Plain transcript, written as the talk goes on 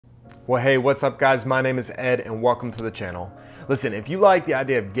Well, hey, what's up guys? My name is Ed and welcome to the channel. Listen, if you like the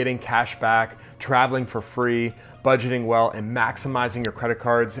idea of getting cash back, traveling for free, budgeting well, and maximizing your credit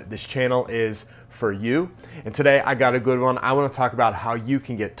cards, this channel is for you. And today I got a good one. I want to talk about how you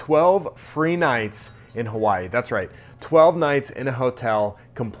can get 12 free nights in Hawaii. That's right, 12 nights in a hotel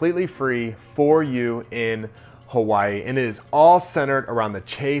completely free for you in Hawaii, and it is all centered around the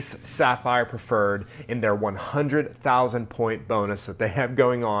Chase Sapphire Preferred in their 100,000 point bonus that they have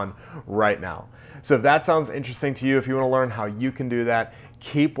going on right now. So if that sounds interesting to you, if you want to learn how you can do that,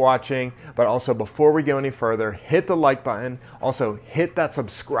 keep watching. But also, before we go any further, hit the like button, also hit that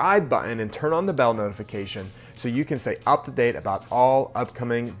subscribe button and turn on the bell notification so you can stay up to date about all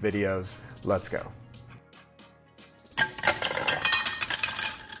upcoming videos. Let's go.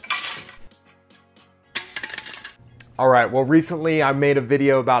 All right, well, recently I made a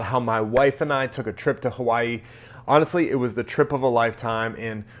video about how my wife and I took a trip to Hawaii. Honestly, it was the trip of a lifetime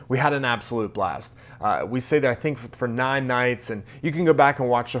and we had an absolute blast. We stayed there, I think, for 9 nights, and you can go back and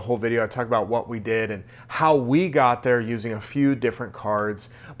watch the whole video. I talk about what we did and how we got there using a few different cards.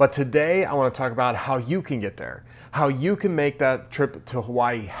 But today I want to talk about how you can get there, how you can make that trip to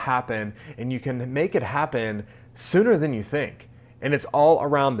Hawaii happen, and you can make it happen sooner than you think. And it's all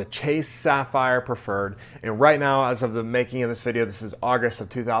around the Chase Sapphire Preferred. And right now, as of the making of this video, this is August of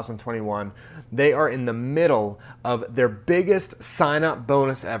 2021, they are in the middle of their biggest sign-up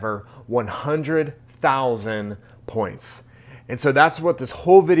bonus ever, 100,000 points. And so that's what this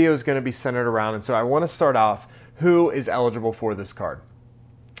whole video is going to be centered around. And so I want to start off, who is eligible for this card?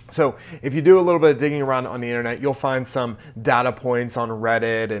 So if you do a little bit of digging around on the internet, you'll find some data points on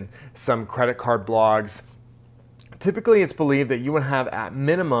Reddit and some credit card blogs. Typically, it's believed that you would have at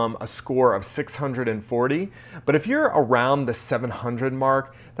minimum a score of 640, but if you're around the 700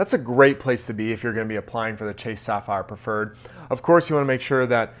 mark, that's a great place to be if you're going to be applying for the Chase Sapphire Preferred. Of course, you want to make sure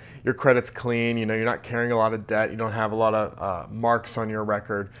that your credit's clean, you know, you're not carrying a lot of debt, you don't have a lot of marks on your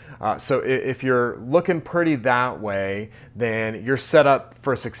record. So if you're looking pretty that way, then you're set up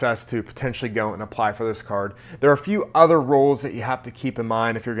for success to potentially go and apply for this card. There are a few other rules that you have to keep in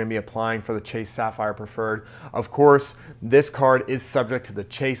mind if you're going to be applying for the Chase Sapphire Preferred. Of course, this card is subject to the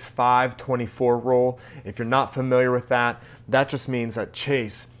Chase 524 rule. If you're not familiar with that, that just means that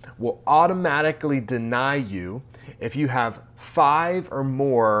Chase will automatically deny you if you have 5 or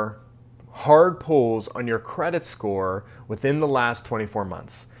more hard pulls on your credit score within the last 24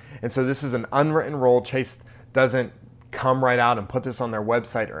 months. And so this is an unwritten rule. Chase doesn't come right out and put this on their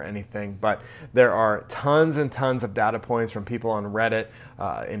website or anything, but there are tons and tons of data points from people on Reddit,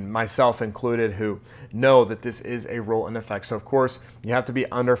 and myself included, who know that this is a rule in effect. So of course, you have to be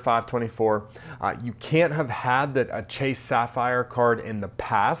under 524. You can't have had a Chase Sapphire card in the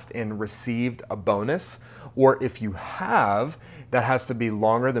past and received a bonus, or if you have, that has to be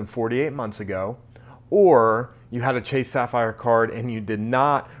longer than 48 months ago, or you had a Chase Sapphire card and you did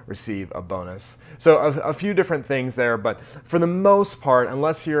not receive a bonus. So a few different things there, but for the most part,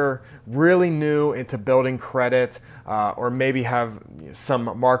 unless you're really new into building credit or maybe have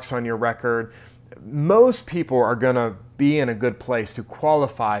some marks on your record, most people are gonna be in a good place to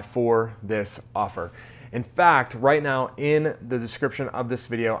qualify for this offer. In fact, right now in the description of this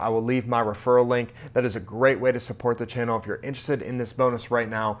video, I will leave my referral link. That is a great way to support the channel. If you're interested in this bonus right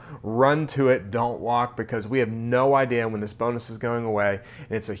now, run to it, don't walk, because we have no idea when this bonus is going away.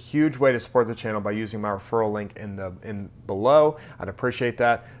 And it's a huge way to support the channel by using my referral link in below. I'd appreciate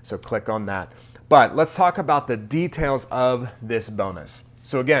that, so click on that. But let's talk about the details of this bonus.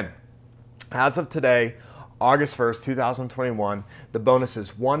 So again, as of today, August 1st, 2021, the bonus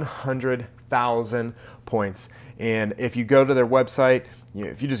is 100,000 points. And if you go to their website,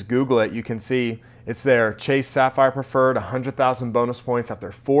 if you just Google it, you can see it's there. Chase Sapphire Preferred, 100,000 bonus points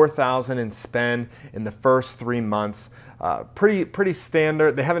after 4,000 in spend in the first 3 months. Pretty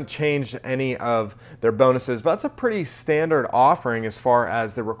standard. They haven't changed any of their bonuses, but it's a pretty standard offering as far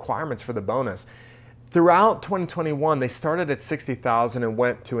as the requirements for the bonus. Throughout 2021, they started at 60,000 and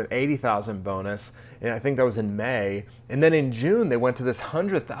went to an 80,000 bonus, and I think that was in May. And then in June, they went to this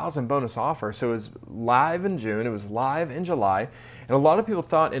 100,000 bonus offer. So it was live in June, it was live in July, and a lot of people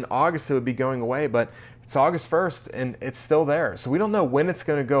thought in August it would be going away, but it's August 1st and it's still there. So we don't know when it's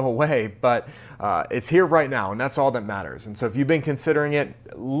gonna go away, but it's here right now, and that's all that matters. And so if you've been considering it,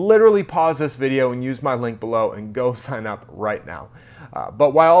 literally pause this video and use my link below and go sign up right now. But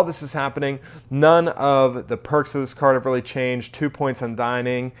while all this is happening, none of the perks of this card have really changed. 2 points on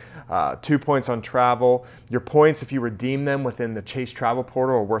dining, 2 points on travel. Your points, if you redeem them within the Chase Travel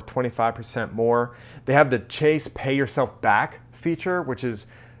Portal, are worth 25% more. They have the Chase Pay Yourself Back feature, which is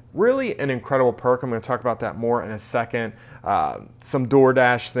really an incredible perk. I'm going to talk about that more in a second. Some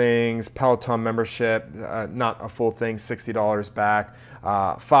DoorDash things, Peloton membership, not a full thing, $60 back,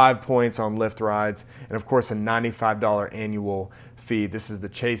 5 points on Lyft rides, and of course a $95 annual fee. This is the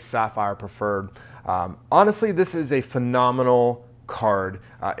Chase Sapphire Preferred. Honestly, this is a phenomenal card.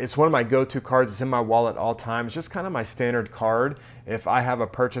 It's one of my go-to cards. It's in my wallet all times. It's just kind of my standard card. If I have a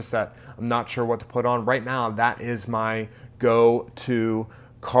purchase that I'm not sure what to put on right now, that is my go-to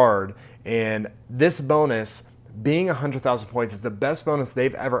card. And this bonus, being 100,000 points, is the best bonus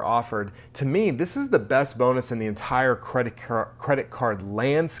they've ever offered. To me, this is the best bonus in the entire credit card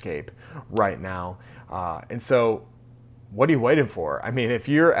landscape right now. And so what are you waiting for? I mean, if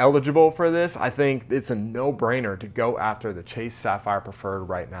you're eligible for this, I think it's a no-brainer to go after the Chase Sapphire Preferred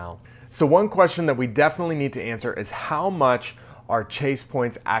right now. So one question that we definitely need to answer is how much are Chase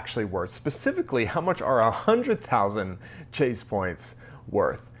points actually worth? Specifically, how much are 100,000 Chase points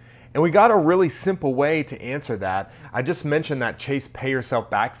worth? And we got a really simple way to answer that. I just mentioned that Chase Pay Yourself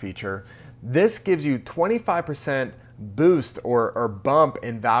Back feature. This gives you 25% boost or bump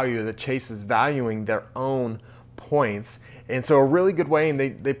in value that Chase is valuing their own points. And so a really good way, and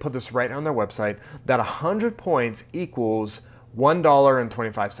they put this right on their website, that 100 points equals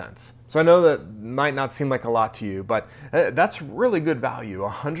 $1.25. So I know that might not seem like a lot to you, but that's really good value.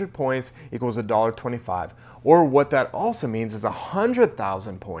 100 points equals $1.25. Or what that also means is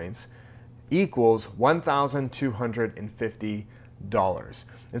 100,000 points equals $1,250.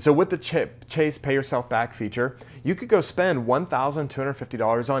 And so with the Chase Pay Yourself Back feature, you could go spend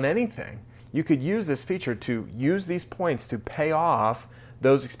 $1,250 on anything. You could use this feature to use these points to pay off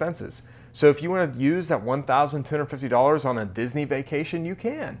those expenses. So if you want to use that $1,250 on a Disney vacation, you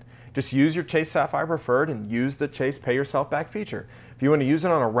can. Just use your Chase Sapphire Preferred and use the Chase Pay Yourself Back feature. If you want to use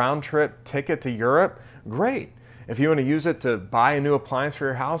it on a round trip ticket to Europe, great. If you want to use it to buy a new appliance for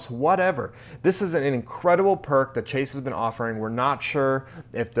your house, whatever. This is an incredible perk that Chase has been offering. We're not sure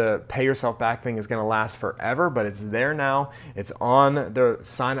if the Pay Yourself Back thing is going to last forever, but it's there now. It's on the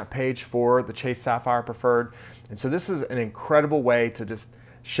sign-up page for the Chase Sapphire Preferred. And so this is an incredible way to just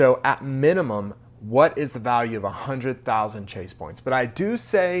show at minimum what is the value of 100,000 Chase points. But I do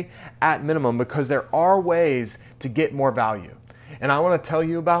say at minimum because there are ways to get more value. And I want to tell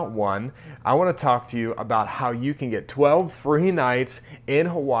you about one. I want to talk to you about how you can get 12 free nights in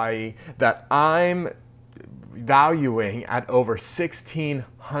Hawaii that I'm valuing at over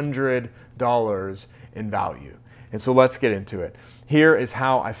 $1,600 in value. And so let's get into it. Here is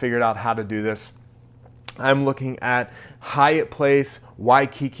how I figured out how to do this. I'm looking at Hyatt Place,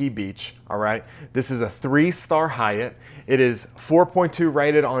 Waikiki Beach, all right? This is a 3-star Hyatt. It is 4.2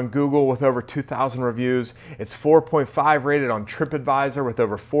 rated on Google with over 2,000 reviews. It's 4.5 rated on TripAdvisor with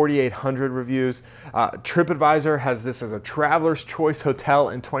over 4,800 reviews. TripAdvisor has this as a Traveler's Choice Hotel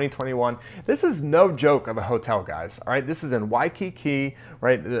in 2021. This is no joke of a hotel, guys, all right? This is in Waikiki,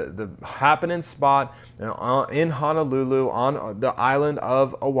 right? The happening spot in Honolulu on the island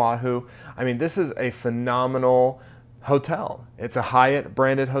of Oahu. I mean, this is a phenomenal hotel. It's a Hyatt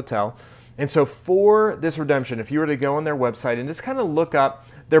branded hotel. And so for this redemption, if you were to go on their website and just kind of look up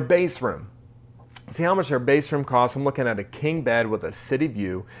their base room, see how much their base room costs. I'm looking at a king bed with a city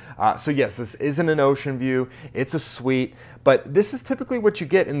view. So yes, this isn't an ocean view. It's a suite, but this is typically what you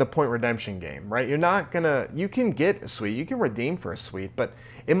get in the point redemption game, right? You're not gonna, you can get a suite, you can redeem for a suite, but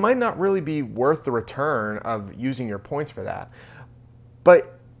it might not really be worth the return of using your points for that.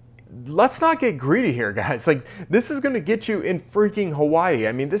 But let's not get greedy here, guys. Like, this is going to get you in freaking Hawaii.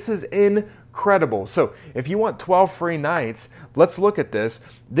 I mean, this is incredible. So if you want 12 free nights, let's look at this.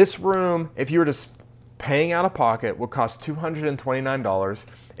 This room, if you were just paying out of pocket, would cost $229.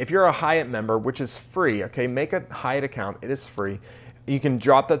 If you're a Hyatt member, which is free, okay, make a Hyatt account. It is free. You can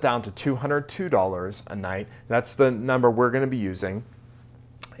drop that down to $202 a night. That's the number we're going to be using.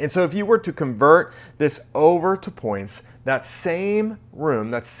 And so if you were to convert this over to points, that same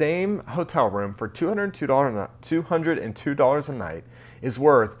room, that same hotel room for $202 a night is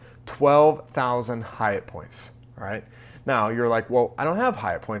worth 12,000 Hyatt points, all right? Now you're like, well, I don't have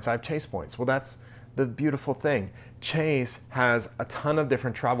Hyatt points, I have Chase points. Well, that's the beautiful thing. Chase has a ton of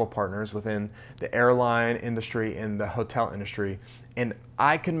different travel partners within the airline industry and the hotel industry, and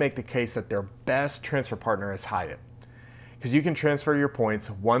I can make the case that their best transfer partner is Hyatt. Because you can transfer your points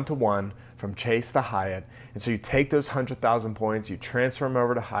one-to-one from Chase to Hyatt. And so you take those 100,000 points, you transfer them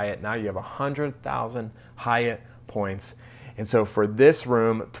over to Hyatt. Now you have 100,000 Hyatt points. And so for this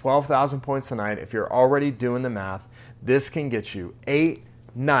room, 12,000 points tonight, if you're already doing the math, this can get you 8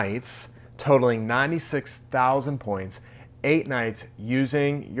 nights, totaling 96,000 points, 8 nights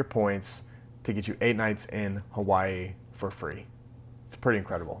using your points to get you 8 nights in Hawaii for free. It's pretty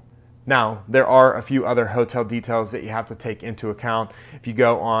incredible. Now, there are a few other hotel details that you have to take into account. If you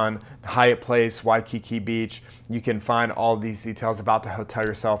go on Hyatt Place, Waikiki Beach, you can find all these details about the hotel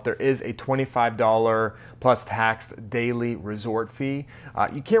yourself. There is a $25 plus taxed daily resort fee.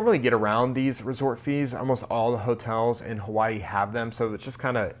 You can't really get around these resort fees. Almost all the hotels in Hawaii have them, so it just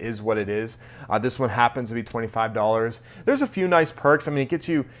kind of is what it is. This one happens to be $25. There's a few nice perks. I mean, it gets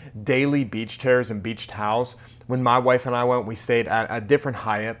you daily beach chairs and beach towels. When my wife and I went, we stayed at a different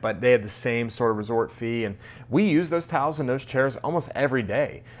Hyatt, but they had the same sort of resort fee, and we used those towels and those chairs almost every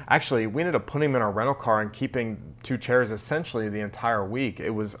day. Actually, we ended up putting them in our rental car and keeping 2 chairs essentially the entire week.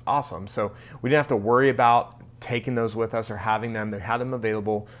 It was awesome. So we didn't have to worry about taking those with us or having them. They had them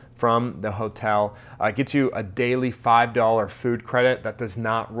available from the hotel. It gets you a daily $5 food credit that does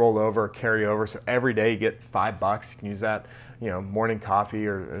not roll over or carry over. So every day you get $5. You can use that, you know, morning coffee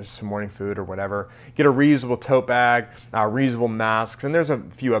or some morning food or whatever. Get a reusable tote bag, reusable masks, and there's a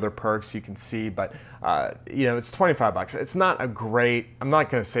few other perks you can see, but you know, it's $25. It's not a great, I'm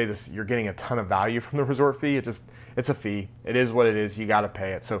not gonna say this, you're getting a ton of value from the resort fee. It's a fee. It is what it is. You gotta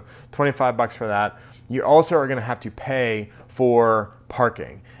pay it. So $25 for that. You also are gonna have to pay for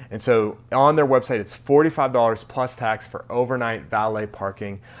parking. And so on their website, it's $45 plus tax for overnight valet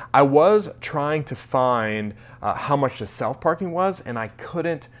parking. I was trying to find how much the self-parking was, and I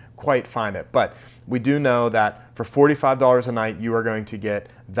couldn't quite find it. But we do know that for $45 a night, you are going to get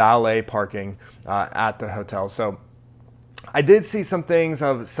valet parking at the hotel. So I did see some things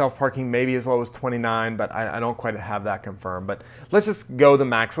of self-parking maybe as low as $29, but I don't quite have that confirmed. But let's just go the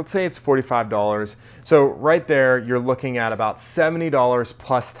max. Let's say it's $45. So right there, you're looking at about $70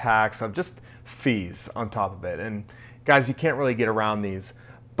 plus tax of just fees on top of it. And guys, you can't really get around these,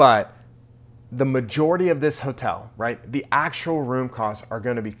 but the majority of this hotel, right, the actual room costs are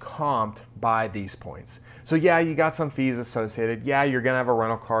going to be comped by these points. So yeah, you got some fees associated. Yeah, you're going to have a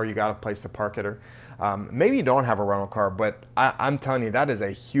rental car. You got a place to park it, or maybe you don't have a rental car, but I'm telling you, that is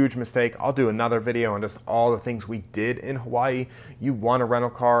a huge mistake. I'll do another video on just all the things we did in Hawaii. You want a rental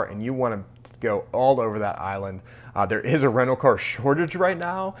car and you want to go all over that island. There is a rental car shortage right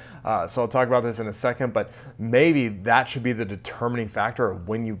now, so I'll talk about this in a second, but maybe that should be the determining factor of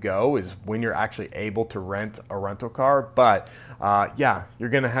when you go, is when you're actually able to rent a rental car. But yeah, you're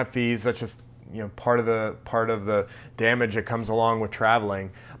gonna have fees. That's just, you know, part of the damage that comes along with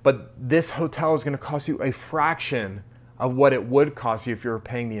traveling. But this hotel is going to cost you a fraction of what it would cost you if you were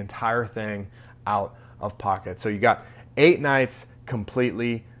paying the entire thing out of pocket. So you got 8 nights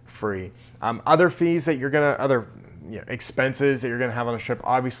completely free. Other fees that you're gonna, other expenses that you're gonna have on a trip,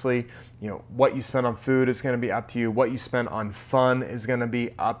 obviously, you know, what you spend on food is gonna be up to you. What you spend on fun is gonna be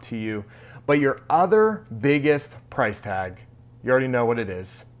up to you. But your other biggest price tag, you already know what it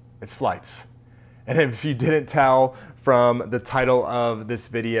is. It's flights. And if you didn't tell from the title of this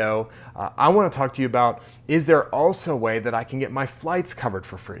video, I want to talk to you about, is there also a way that I can get my flights covered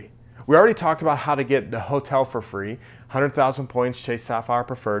for free? We already talked about how to get the hotel for free, 100,000 points, Chase Sapphire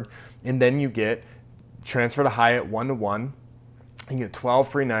Preferred, and then you get transfer to Hyatt 1-to-1. You get 12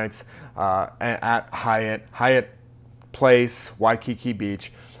 free nights at Hyatt Place, Waikiki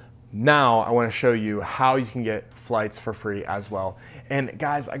Beach. Now I want to show you how you can get flights for free as well. And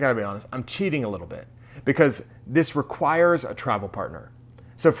guys, I gotta be honest, I'm cheating a little bit because this requires a travel partner.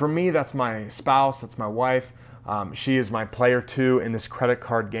 So for me, that's my spouse, that's my wife. She is my player 2 in this credit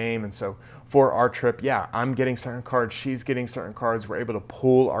card game. And so for our trip, yeah, I'm getting certain cards, she's getting certain cards. We're able to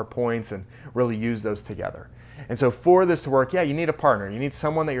pool our points and really use those together. And so for this to work, yeah, you need a partner. You need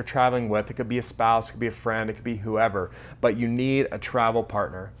someone that you're traveling with. It could be a spouse, it could be a friend, it could be whoever, but you need a travel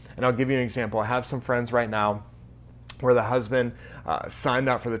partner. And I'll give you an example. I have some friends right now where the husband signed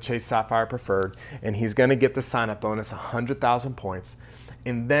up for the Chase Sapphire Preferred, and he's gonna get the sign-up bonus, 100,000 points.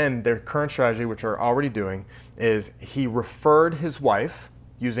 And then their current strategy, which they're already doing, is he referred his wife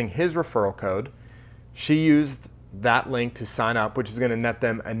using his referral code. She used that link to sign up, which is gonna net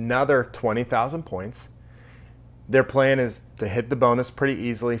them another 20,000 points. Their plan is to hit the bonus pretty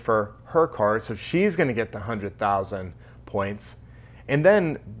easily for her card, so she's gonna get the 100,000 points. And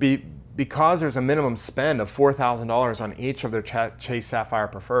then because there's a minimum spend of $4,000 on each of their Chase Sapphire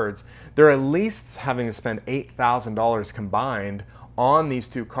Preferreds, they're at least having to spend $8,000 combined on these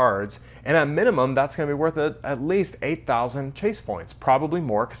 2 cards. And at minimum, that's gonna be worth at least 8,000 Chase points, probably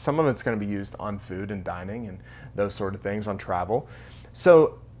more, because some of it's gonna be used on food and dining and those sort of things, on travel.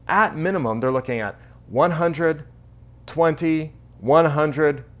 So at minimum, they're looking at 100, 20,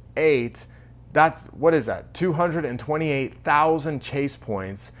 108, that's, what is that? 228,000 Chase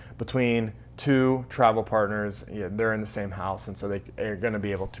points between 2 travel partners. Yeah, they're in the same house, and so they are going to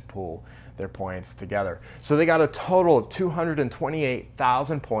be able to pool their points together. So they got a total of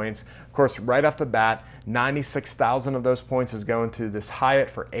 228,000 points. Of course, right off the bat, 96,000 of those points is going to this Hyatt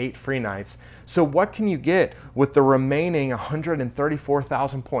for 8 free nights. So what can you get with the remaining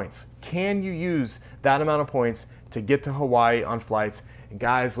 134,000 points? Can you use that amount of points to get to Hawaii on flights? And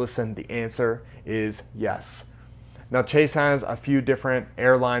guys, listen, the answer is yes. Now, Chase has a few different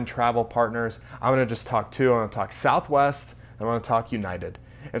airline travel partners. I'm gonna just talk two. I'm gonna talk Southwest, and I'm gonna talk United.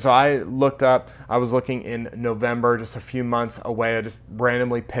 And so I was looking in November, just a few months away. I just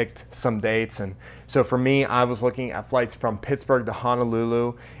randomly picked some dates. And so for me, I was looking at flights from Pittsburgh to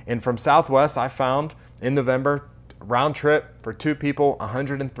Honolulu. And from Southwest, I found in November, round trip for 2 people,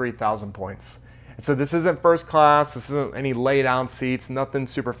 103,000 points. And so this isn't first class, this isn't any lay down seats, nothing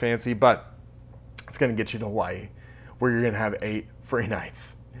super fancy, but it's gonna get you to Hawaii, where you're gonna have 8 free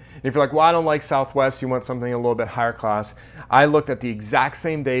nights. And if you're like, well, I don't like Southwest, you want something a little bit higher class, I looked at the exact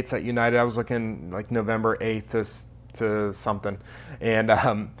same dates at United. I was looking like November 8th to something. And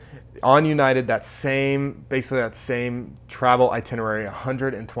on United, basically that same travel itinerary,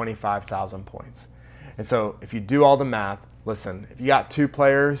 125,000 points. And so if you do all the math, listen, if you got 2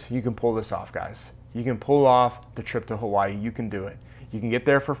 players, you can pull this off, guys. You can pull off the trip to Hawaii. You can do it. You can get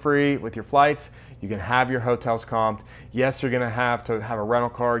there for free with your flights. You can have your hotels comped. Yes, you're gonna have to have a rental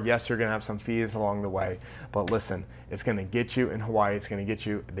car. Yes, you're gonna have some fees along the way. But listen, it's gonna get you in Hawaii. It's gonna get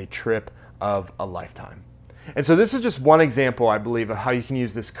you the trip of a lifetime. And so this is just one example, I believe, of how you can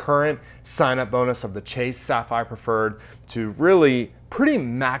use this current sign-up bonus of the Chase Sapphire Preferred to really pretty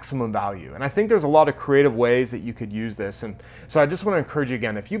maximum value. And I think there's a lot of creative ways that you could use this. And so I just want to encourage you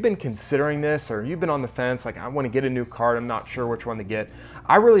again, if you've been considering this or you've been on the fence, like I want to get a new card, I'm not sure which one to get,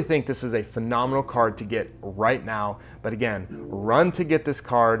 I really think this is a phenomenal card to get right now. But again, run to get this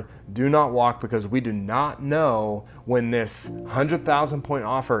card. Do not walk, because we do not know when this 100,000 point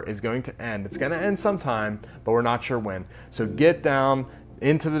offer is going to end. It's going to end sometime, but we're not sure when. So get down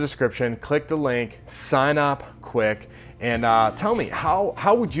into the description, click the link, sign up quick, and tell me,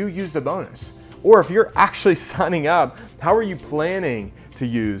 how would you use the bonus? Or if you're actually signing up, how are you planning to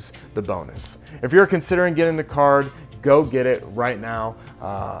use the bonus? If you're considering getting the card, go get it right now.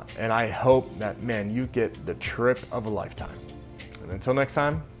 And I hope that, man, you get the trip of a lifetime. And until next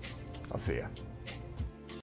time, I'll see you.